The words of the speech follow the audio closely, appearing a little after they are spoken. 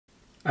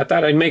I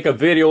thought I'd make a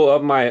video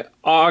of my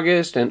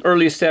August and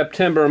early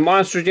September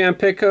Monster Jam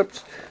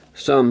pickups,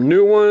 some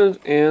new ones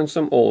and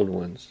some old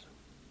ones.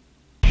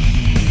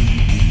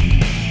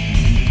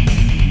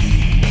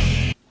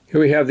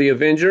 Here we have the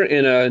Avenger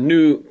in a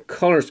new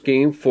color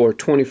scheme for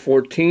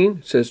 2014.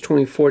 It says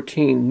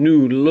 2014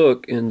 new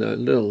look in the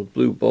little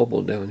blue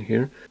bubble down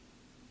here.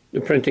 The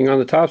printing on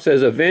the top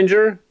says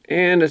Avenger,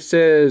 and it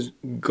says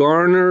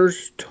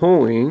Garner's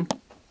Towing.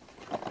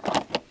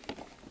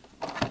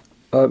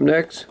 Up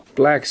next,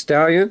 Black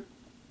Stallion.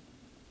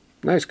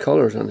 Nice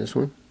colors on this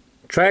one.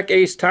 Track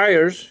Ace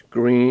tires,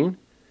 green.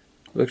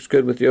 Looks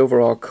good with the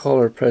overall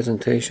color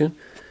presentation.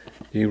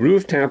 The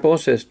roof tampo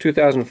says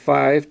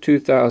 2005,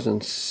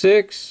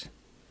 2006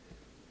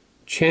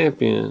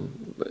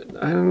 Champion,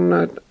 but I'm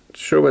not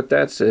sure what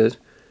that says.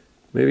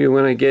 Maybe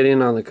when I get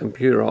in on the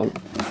computer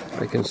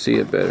I can see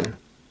it better.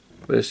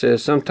 But it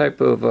says some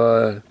type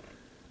of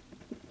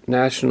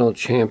national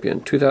champion,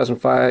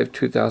 2005,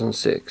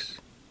 2006.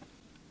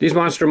 These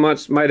Monster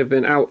Mutts might have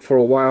been out for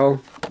a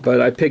while,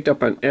 but I picked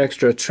up an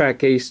extra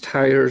Track Ace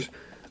tires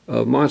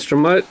of Monster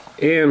Mutt,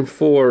 and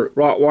for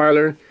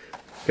Rottweiler,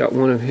 got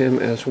one of him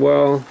as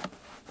well.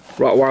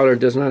 Rottweiler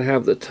does not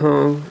have the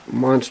tongue.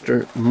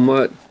 Monster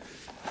Mutt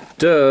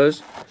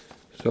does.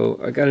 So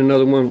I got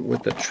another one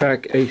with the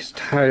Track Ace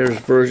tires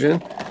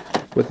version.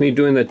 With me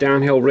doing the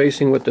downhill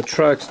racing with the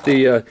trucks,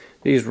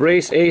 these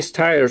Race Ace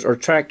tires or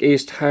Track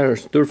Ace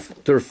tires,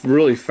 they're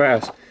really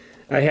fast.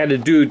 I had to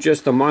do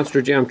just the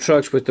Monster Jam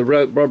trucks with the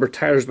rubber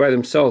tires by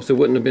themselves. It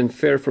wouldn't have been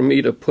fair for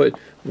me to put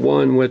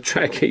one with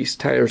Track Ace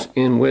tires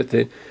in with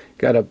it.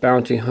 Got a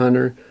Bounty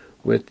Hunter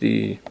with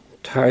the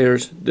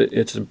tires.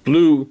 It's a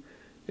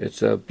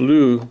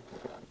blue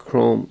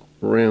chrome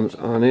rims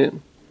on it.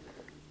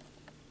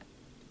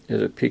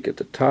 There's a peek at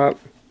the top.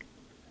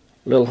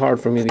 A little hard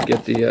for me to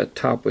get the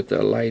top with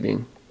the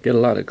lighting. Get a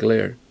lot of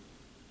glare.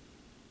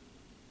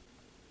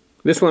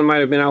 This one might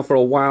have been out for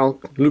a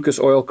while. Lucas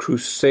Oil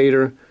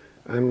Crusader.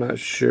 I'm not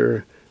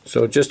sure.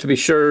 So just to be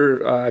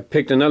sure, I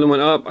picked another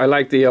one up. I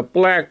like the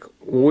black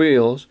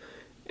wheels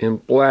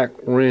and black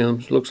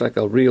rims. Looks like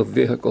a real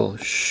vehicle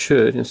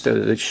should, instead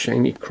of the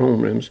shiny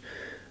chrome rims,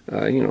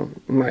 you know,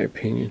 in my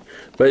opinion.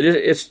 But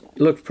it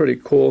looks pretty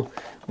cool.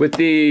 With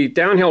the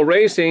downhill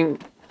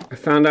racing, I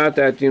found out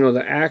that, you know,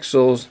 the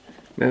axles,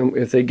 man,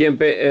 if they get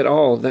bent at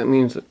all, that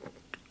means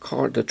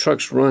the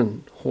trucks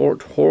run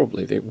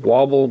horribly. They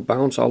wobble,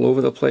 bounce all over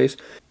the place.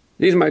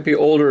 These might be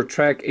older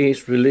Track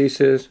Ace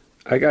releases.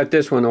 I got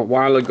this one a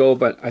while ago,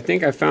 but I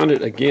think I found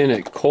it again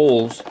at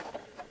Kohl's.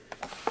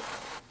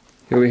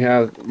 Here we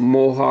have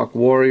Mohawk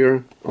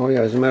Warrior. Oh yeah,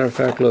 as a matter of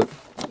fact, look,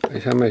 I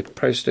have my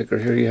price sticker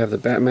here. You have the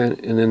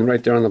Batman, and then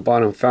right there on the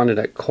bottom, found it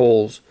at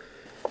Kohl's.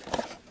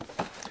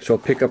 So I'll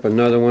pick up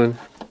another one.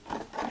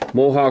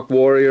 Mohawk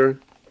Warrior,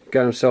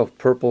 got himself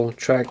purple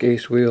Track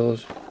Ace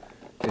wheels.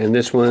 And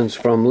this one's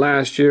from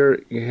last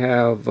year. You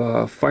have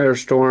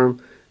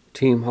Firestorm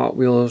Team Hot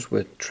Wheels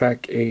with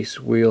Track Ace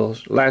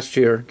wheels. Last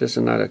year, this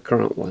is not a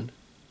current one.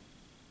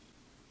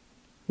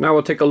 Now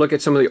we'll take a look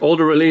at some of the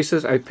older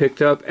releases I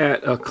picked up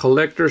at a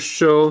collector's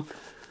show.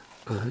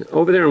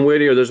 Over there in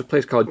Whittier, there's a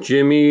place called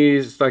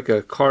Jimmy's. It's like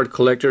a card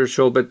collector's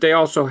show, but they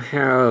also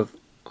have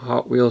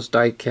Hot Wheels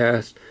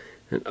die-cast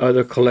and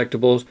other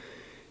collectibles.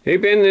 They've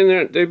been in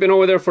there. They've been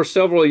over there for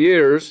several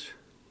years,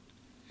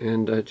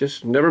 and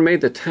just never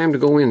made the time to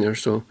go in there.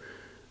 So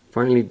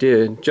finally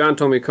did. John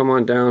told me to come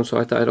on down, so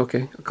I thought,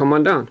 okay, I'll come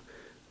on down.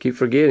 Keep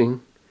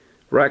forgetting.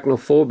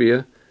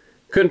 Arachnaphobia.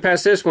 Couldn't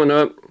pass this one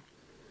up.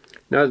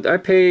 Now, I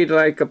paid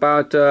like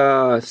about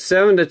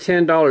 $7 to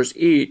 $10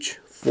 each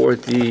for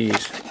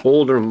these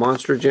older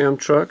Monster Jam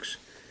trucks.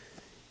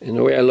 And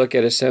the way I look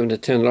at it, $7 to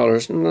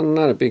 $10,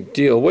 not a big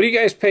deal. What do you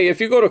guys pay? If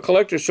you go to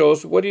collector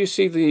shows, what do you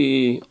see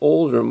the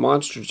older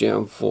Monster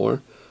Jam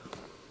for?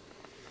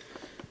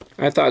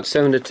 I thought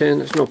 7 to 10,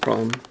 that's no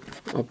problem.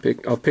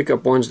 I'll pick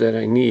up ones that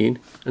I need.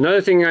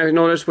 Another thing I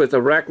noticed with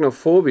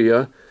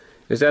Arachnaphobia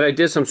is that I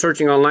did some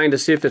searching online to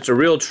see if it's a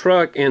real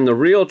truck, and the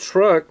real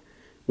truck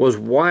was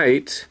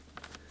white.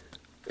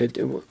 I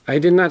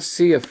did not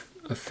see a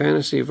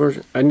fantasy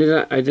version. I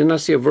did not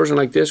see a version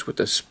like this with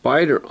a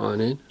spider on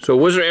it. So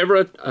was there ever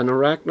an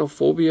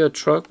Arachnaphobia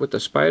truck with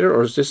a spider,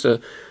 or is this a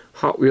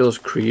Hot Wheels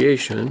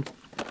creation?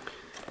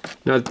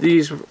 Now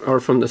these are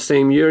from the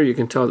same year. You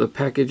can tell the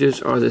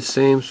packages are the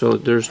same. So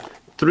there's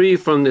 3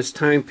 from this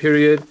time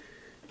period.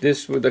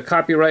 This, with the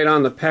copyright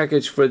on the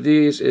package for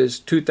these, is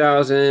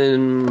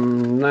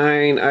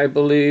 2009, I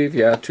believe.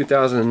 Yeah,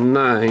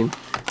 2009.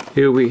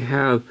 Here we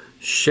have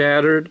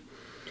Shattered.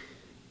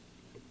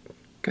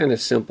 Kind of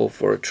simple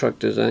for a truck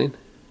design.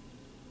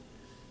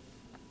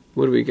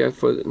 What do we got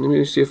for? Let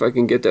me see if I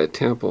can get that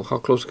tampo. How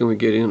close can we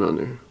get in on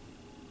there?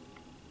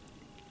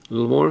 A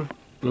little more? A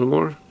little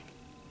more?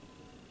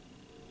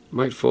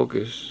 Might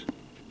focus.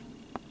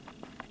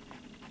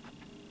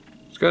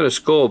 It's got a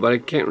skull, but I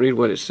can't read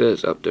what it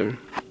says up there.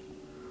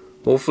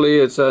 Hopefully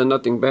it's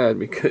nothing bad,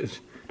 because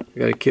I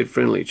got a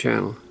kid-friendly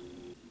channel.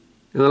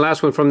 And the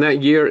last one from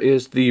that year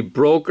is the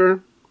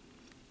Broker.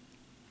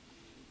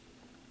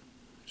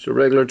 It's a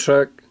regular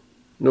truck.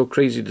 No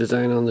crazy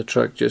design on the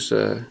truck, just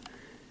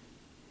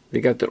they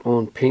got their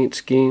own paint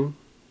scheme.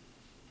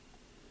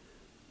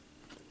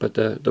 But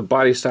the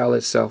body style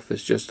itself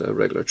is just a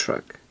regular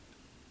truck.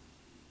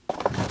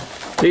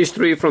 These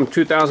three from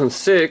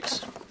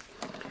 2006.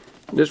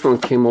 This one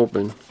came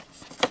open.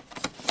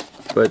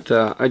 But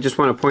I just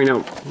want to point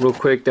out real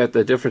quick that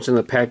the difference in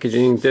the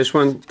packaging. This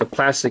one, the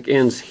plastic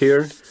ends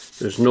here.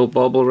 There's no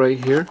bubble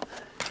right here.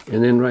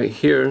 And then right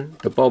here,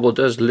 the bubble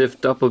does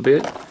lift up a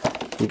bit.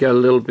 You got a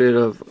little bit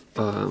of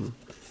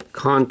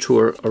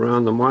contour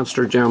around the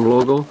Monster Jam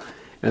logo.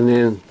 And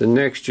then the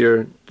next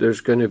year,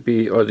 there's going to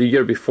be, or the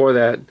year before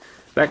that,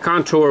 that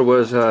contour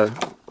was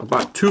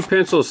about 2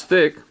 pencils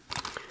thick.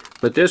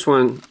 But this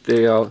one,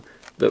 the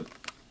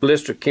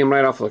blister came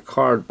right off of the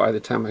card by the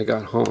time I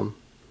got home.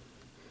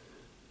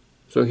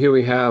 So here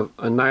we have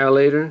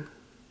Annihilator.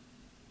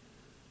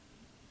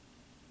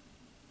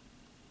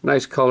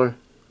 Nice color,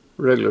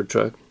 regular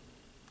truck.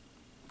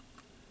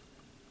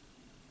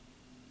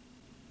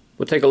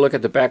 We'll take a look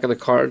at the back of the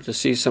card to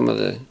see some of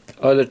the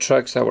other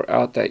trucks that were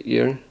out that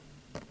year.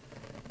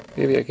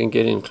 Maybe I can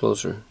get in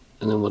closer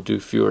and then we'll do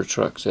fewer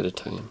trucks at a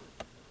time.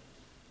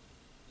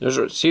 There's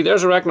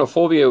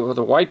Arachnaphobia with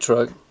a white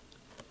truck.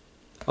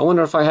 I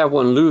wonder if I have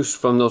one loose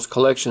from those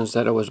collections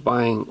that I was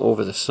buying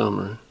over the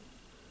summer.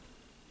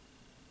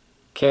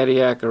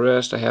 Cadillac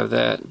Arrest, I have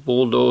that.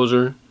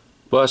 Bulldozer,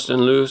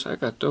 Bustin' Loose, I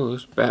got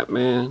those.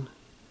 Batman,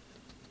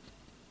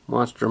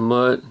 Monster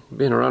Mutt,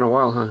 been around a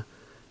while, huh?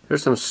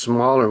 Here's some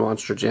smaller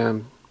Monster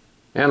Jam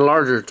and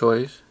larger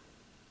toys.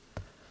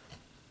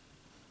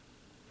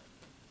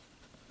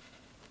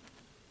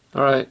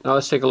 Alright, now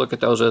let's take a look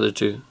at those other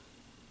two.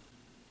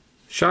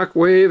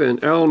 Shockwave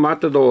and El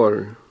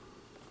Matador.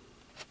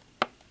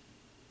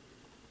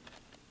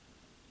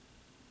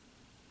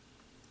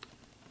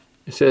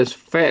 It says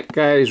Fat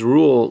Guys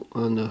Rule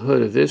on the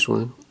hood of this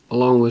one,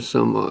 along with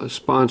some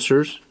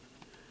sponsors.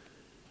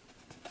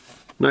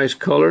 Nice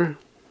color.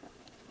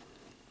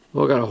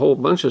 Well, got a whole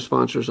bunch of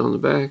sponsors on the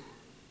back.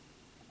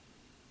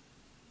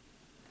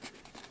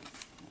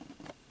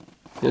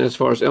 And as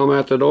far as El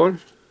Matador,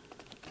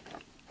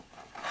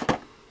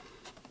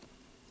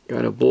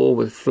 got a bull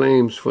with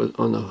flames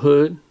on the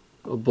hood,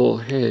 a bull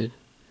head,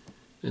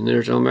 and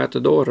there's El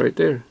Matador right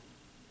there.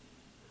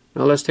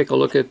 Now let's take a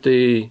look at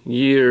the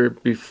year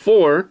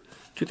before,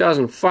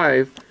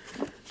 2005,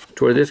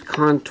 to where this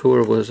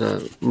contour was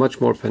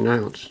much more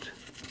pronounced.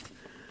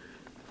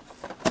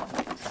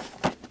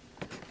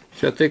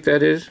 See how thick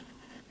that is?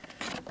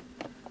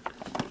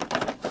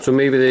 So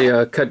maybe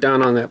they cut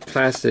down on that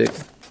plastic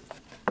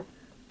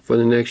for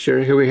the next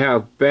year. Here we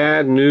have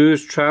Bad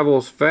News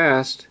Travels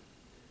Fast.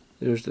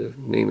 There's the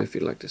name if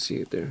you'd like to see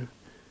it there.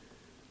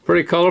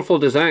 Pretty colorful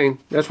design.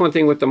 That's one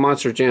thing with the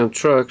Monster Jam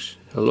trucks.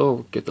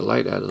 Hello, get the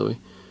light out of the way.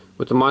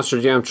 With the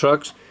Monster Jam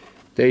trucks,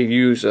 they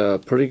use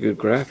pretty good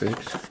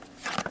graphics.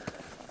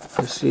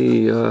 Let's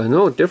see,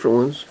 no, different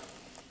ones.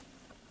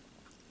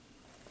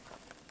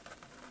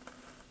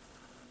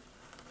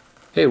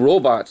 Hey,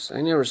 Robots. I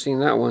never seen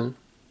that one.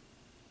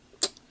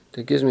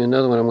 That gives me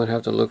another one I'm going to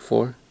have to look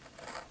for.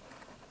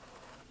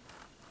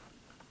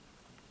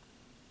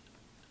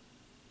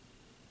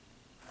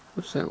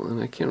 What's that one?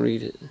 I can't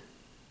read it.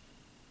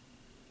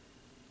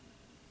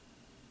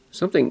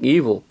 Something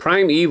evil.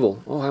 Prime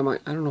Evil. Oh, I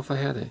don't know if I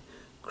had it.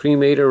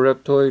 Cremator,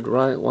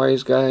 Reptoid,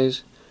 Wise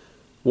Guys.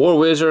 War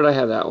Wizard, I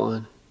have that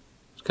one.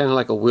 It's kind of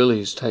like a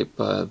Willys type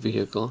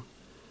vehicle.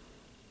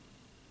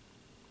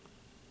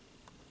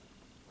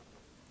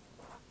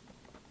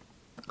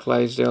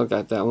 Clydesdale,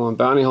 got that one.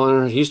 Bounty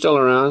Hunter, he's still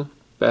around.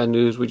 Bad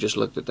News, we just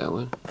looked at that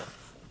one.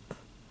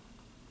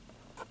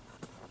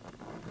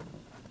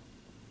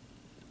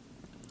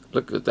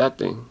 Look at that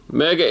thing.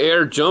 Mega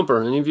Air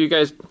Jumper. Any of you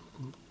guys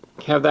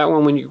have that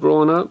one when you're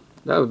growing up?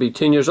 That would be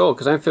 10 years old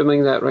because I'm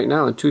filming that right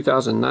now in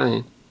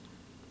 2009.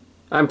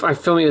 I'm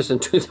filming this in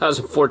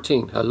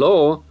 2014.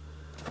 Hello?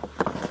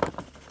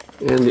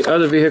 And the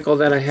other vehicle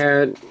that I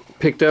had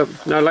picked up,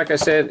 now like I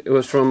said, it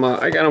was from,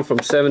 I got them from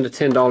 $7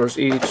 to $10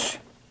 each.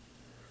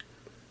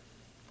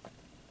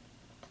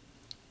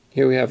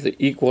 Here we have the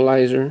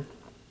Equalizer.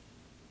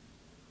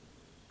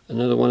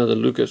 Another one of the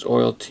Lucas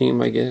Oil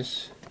team, I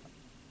guess.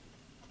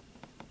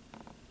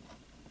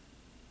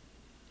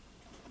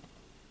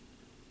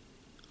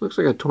 Looks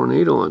like a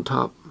tornado on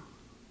top.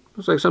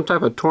 Looks like some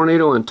type of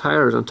tornado and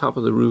tires on top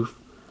of the roof.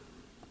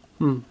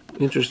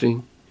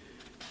 Interesting.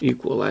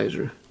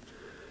 Equalizer.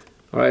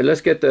 Alright,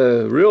 let's get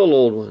the real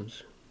old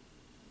ones.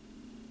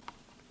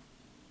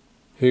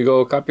 Here you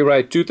go,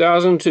 copyright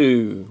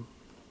 2002.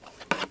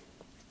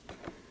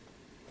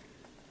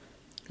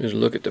 Here's a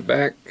look at the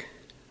back.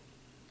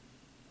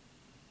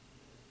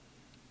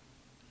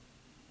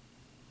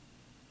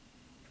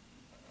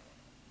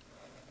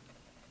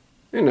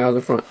 And now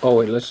the front. Oh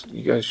wait,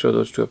 you guys show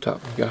those two up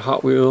top. You got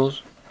Hot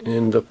Wheels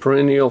and the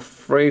perennial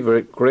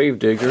favorite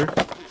Gravedigger,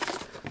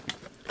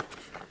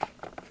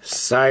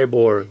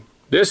 Cyborg.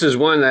 This is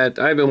one that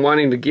I've been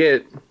wanting to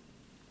get.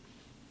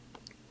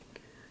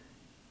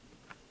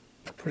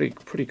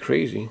 Pretty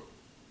crazy.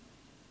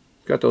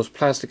 Got those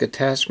plastic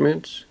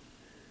attachments.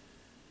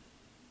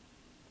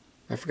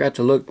 I forgot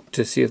to look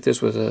to see if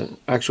this was an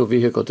actual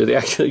vehicle. Did they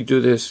actually do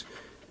this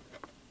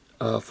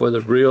for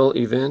the real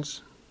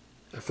events?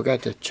 I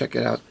forgot to check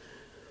it out.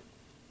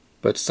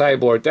 But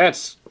Cyborg,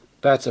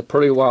 that's a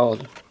pretty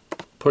wild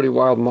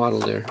model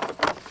there.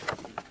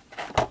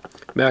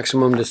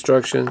 Maximum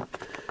Destruction.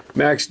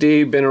 Max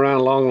D, been around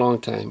a long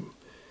time.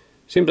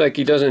 Seems like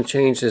he doesn't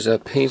change his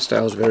paint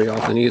styles very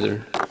often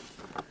either.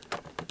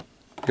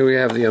 Here we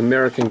have the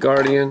American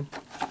Guardian.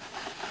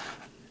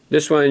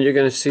 This one you're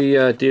going to see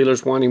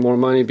dealers wanting more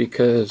money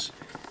because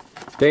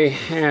they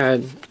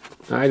had,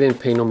 I didn't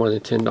pay no more than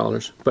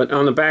 $10, but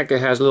on the back it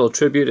has a little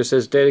tribute. It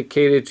says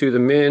dedicated to the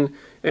men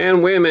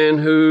and women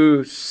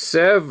who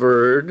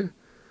severed.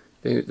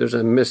 There's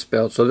a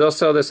misspelled, so they'll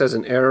sell this as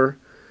an error.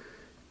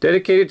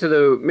 Dedicated to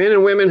the men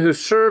and women who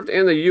served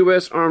in the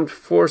U.S. Armed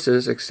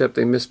Forces, except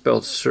they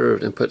misspelled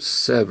served and put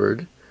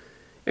severed.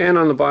 And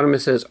on the bottom it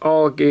says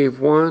all gave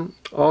one,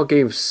 all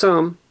gave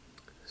some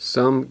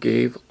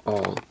gave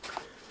all.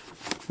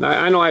 Now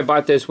I know I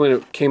bought this when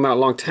it came out a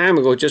long time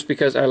ago just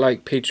because I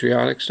like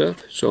patriotic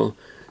stuff. So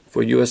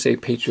for USA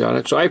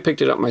Patriotic, so I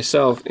picked it up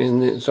myself,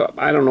 and so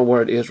I don't know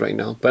where it is right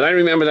now, but I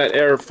remember that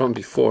error from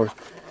before,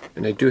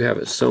 and I do have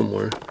it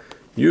somewhere.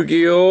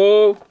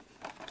 Yu-Gi-Oh!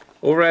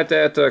 Over at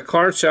that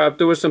card shop,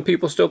 there was some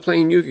people still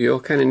playing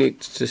Yu-Gi-Oh! Kind of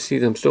neat to see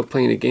them still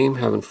playing the game,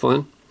 having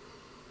fun.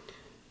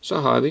 It's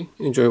a hobby.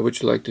 Enjoy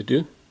what you like to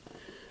do.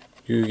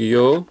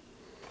 Yu-Gi-Oh!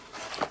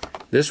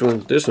 This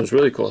one's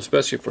really cool,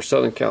 especially for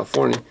Southern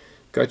California.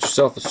 Got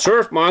yourself a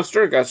surf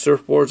monster. Got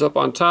surfboards up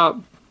on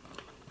top.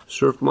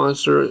 Surf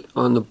monster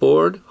on the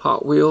board.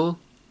 Hot Wheel.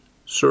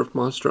 Surf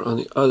monster on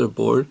the other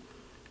board.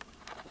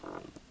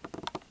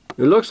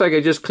 It looks like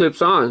it just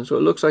clips on, so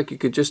it looks like you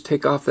could just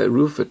take off that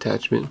roof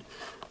attachment.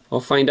 I'll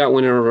find out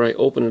whenever I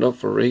open it up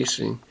for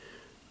racing.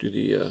 Do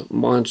the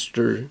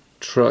monster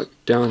truck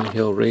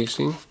downhill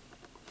racing.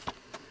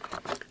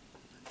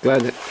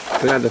 Glad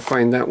to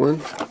find that one.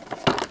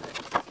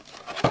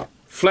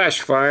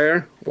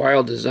 Flashfire,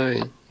 wild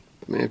design.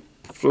 Man,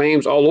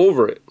 flames all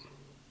over it.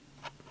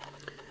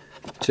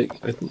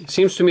 It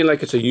seems to me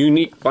like it's a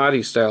unique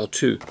body style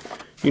too.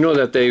 You know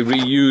that they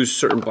reuse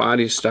certain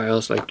body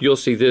styles. Like you'll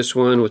see this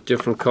one with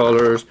different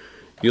colors.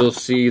 You'll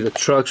see the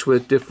trucks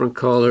with different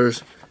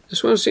colors.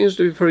 This one seems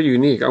to be pretty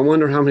unique. I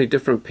wonder how many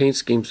different paint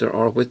schemes there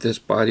are with this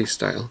body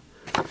style.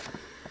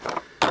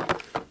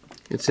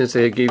 And since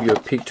they gave you a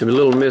peek to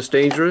Lil Miss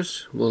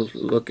Dangerous, we'll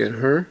look at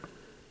her.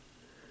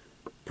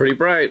 Pretty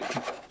bright.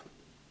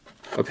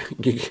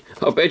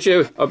 I'll bet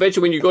you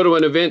when you go to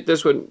an event,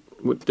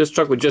 this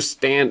truck would just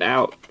stand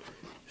out.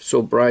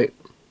 So bright.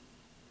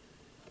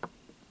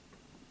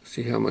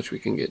 See how much we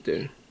can get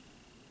there.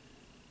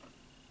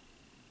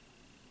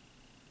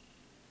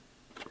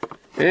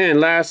 And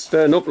last,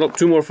 nope,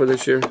 two more for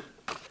this year.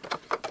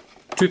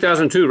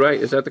 2002, right?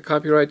 Is that the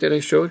copyright that I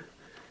showed?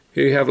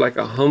 Here you have like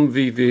a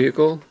Humvee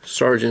vehicle,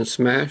 Sargeant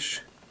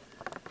Smash.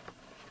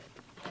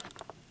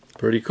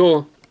 Pretty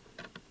cool.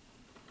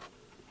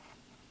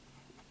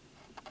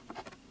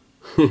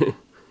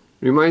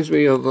 Reminds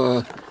me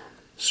of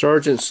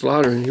Sergeant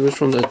Slaughter. He was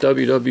from the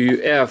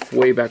WWF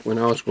way back when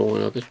I was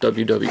growing up. It's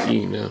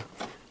WWE now.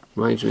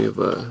 Reminds me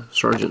of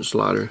Sergeant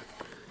Slaughter.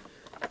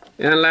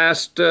 And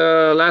last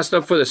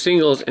up for the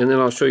singles, and then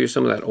I'll show you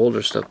some of that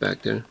older stuff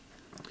back there.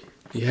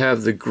 You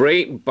have the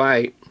Great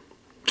Bite.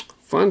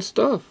 Fun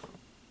stuff.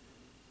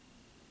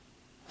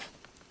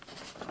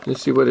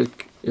 Let's see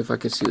if I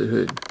can see the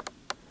hood.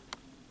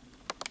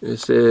 It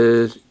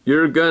says,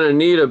 "You're gonna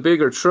need a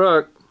bigger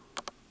truck."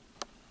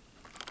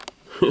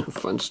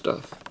 Fun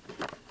stuff.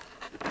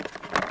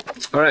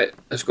 Alright,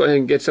 let's go ahead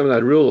and get some of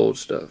that real old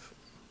stuff.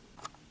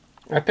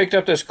 I picked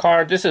up this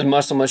card. This is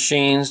Muscle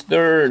Machines.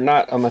 They're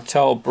not a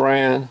Mattel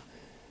brand.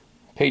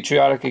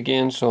 Patriotic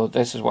again, so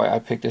this is why I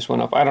picked this one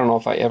up. I don't know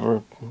if I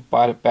ever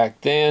bought it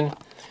back then.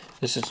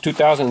 This is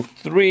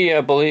 2003,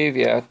 I believe.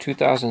 Yeah,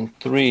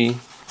 2003.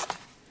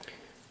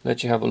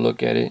 Let you have a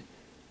look at it.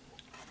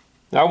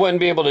 Now, I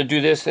wouldn't be able to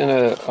do this in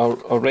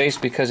a race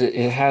because it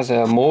has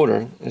a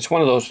motor. It's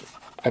one of those,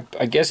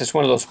 I guess it's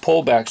one of those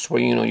pullbacks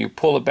where, you know, you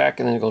pull it back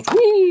and then it goes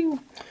whee.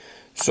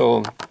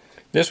 So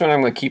this one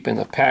I'm going to keep in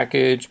the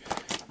package.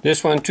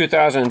 This one,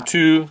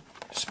 2002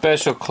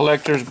 special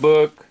collector's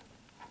book.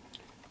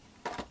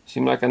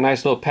 Seemed like a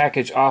nice little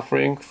package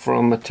offering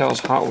from Mattel's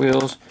Hot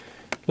Wheels.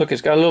 Look,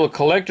 it's got a little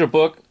collector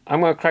book.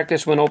 I'm going to crack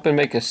this one open,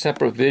 make a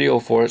separate video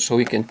for it so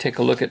we can take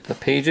a look at the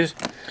pages.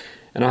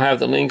 And I'll have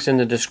the links in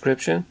the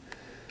description.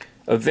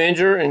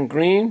 Avenger in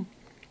green.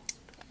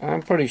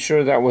 I'm pretty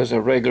sure that was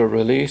a regular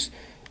release.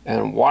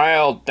 And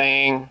Wild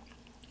Thing.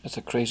 That's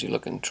a crazy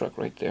looking truck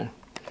right there.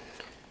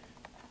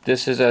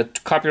 This is a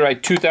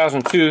copyright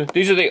 2002.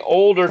 These are the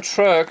older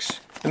trucks.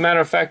 As a matter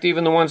of fact,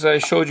 even the ones that I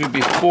showed you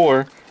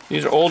before,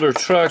 these are older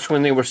trucks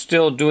when they were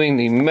still doing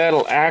the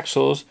metal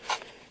axles.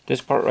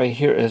 This part right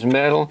here is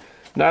metal.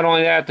 Not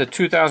only that, the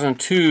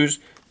 2002s,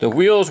 the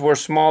wheels were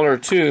smaller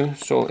too.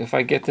 So if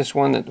I get this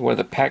one where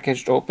the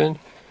packaged open,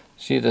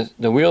 see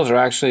the wheels are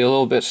actually a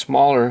little bit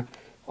smaller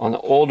on the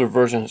older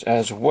versions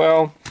as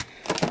well.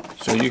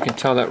 So you can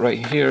tell that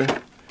right here.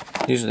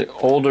 These are the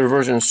older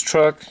versions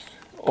trucks.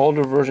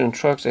 Older version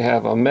trucks, they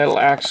have metal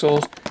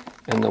axles,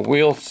 and the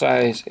wheel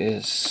size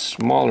is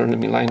smaller. Let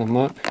me line them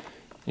up.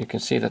 You can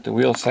see that the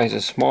wheel size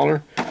is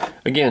smaller.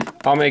 Again,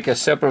 I'll make a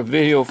separate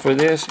video for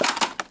this.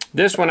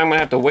 This one I'm going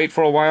to have to wait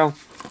for a while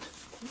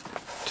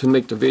to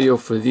make the video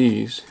for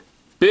these.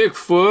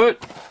 Bigfoot.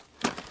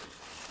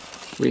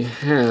 We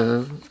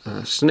have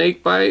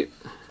Snakebite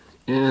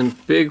and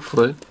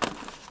Bigfoot.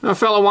 Now, a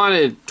fellow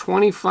wanted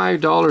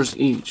 $25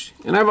 each.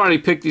 And I've already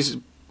picked these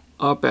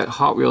up at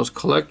Hot Wheels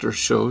collector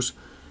shows.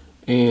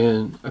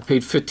 And I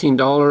paid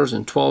 $15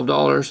 and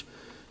 $12.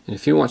 And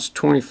if he wants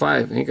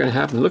 25, it ain't gonna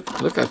happen. Look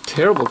how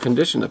terrible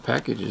condition the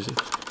package is.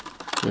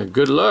 Yeah,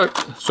 good luck.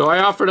 So I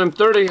offered him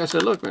 30. I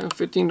said, look, man,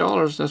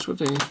 $15. That's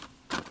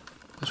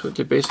what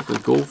they basically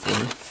go for.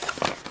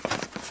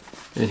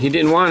 And he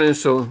didn't want it,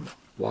 so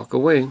walk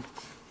away.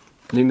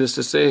 Needless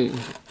to say,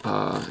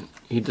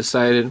 he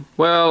decided,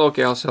 well,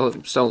 okay, I'll sell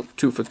it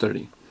 2 for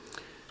 30.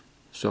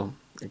 So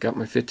I got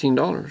my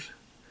 $15.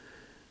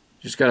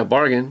 Just got a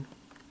bargain.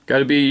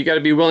 You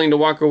gotta be willing to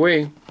walk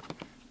away.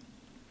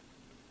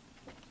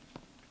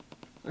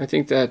 I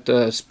think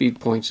that speed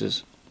points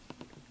is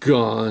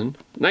gone.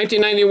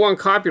 1991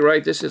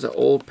 copyright. This is an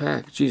old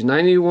pack. Geez,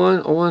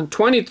 91,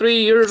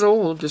 23 years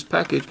old, this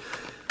package.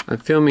 I'm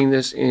filming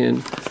this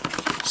in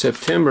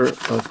September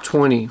of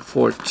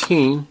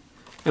 2014.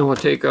 And we'll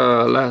take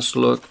a last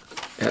look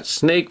at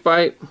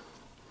Snakebite.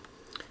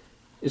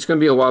 It's going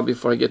to be a while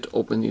before I get to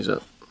open these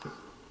up.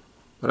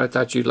 But I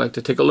thought you'd like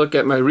to take a look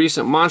at my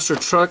recent Monster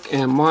Truck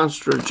and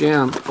Monster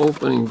Jam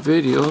opening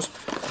videos.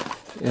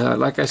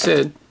 Like I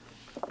said,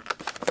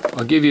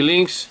 I'll give you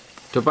links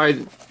to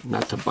buy,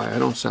 not to buy, I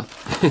don't sell.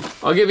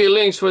 I'll give you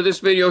links for this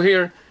video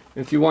here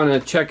if you want to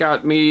check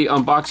out me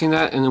unboxing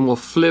that, and then we'll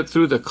flip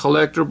through the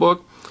collector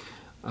book.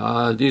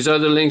 These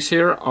other links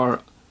here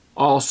are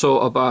also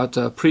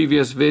about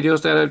previous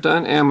videos that I've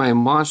done and my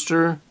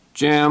Monster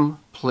Jam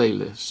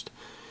playlist.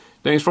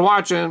 Thanks for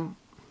watching.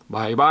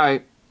 Bye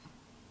bye.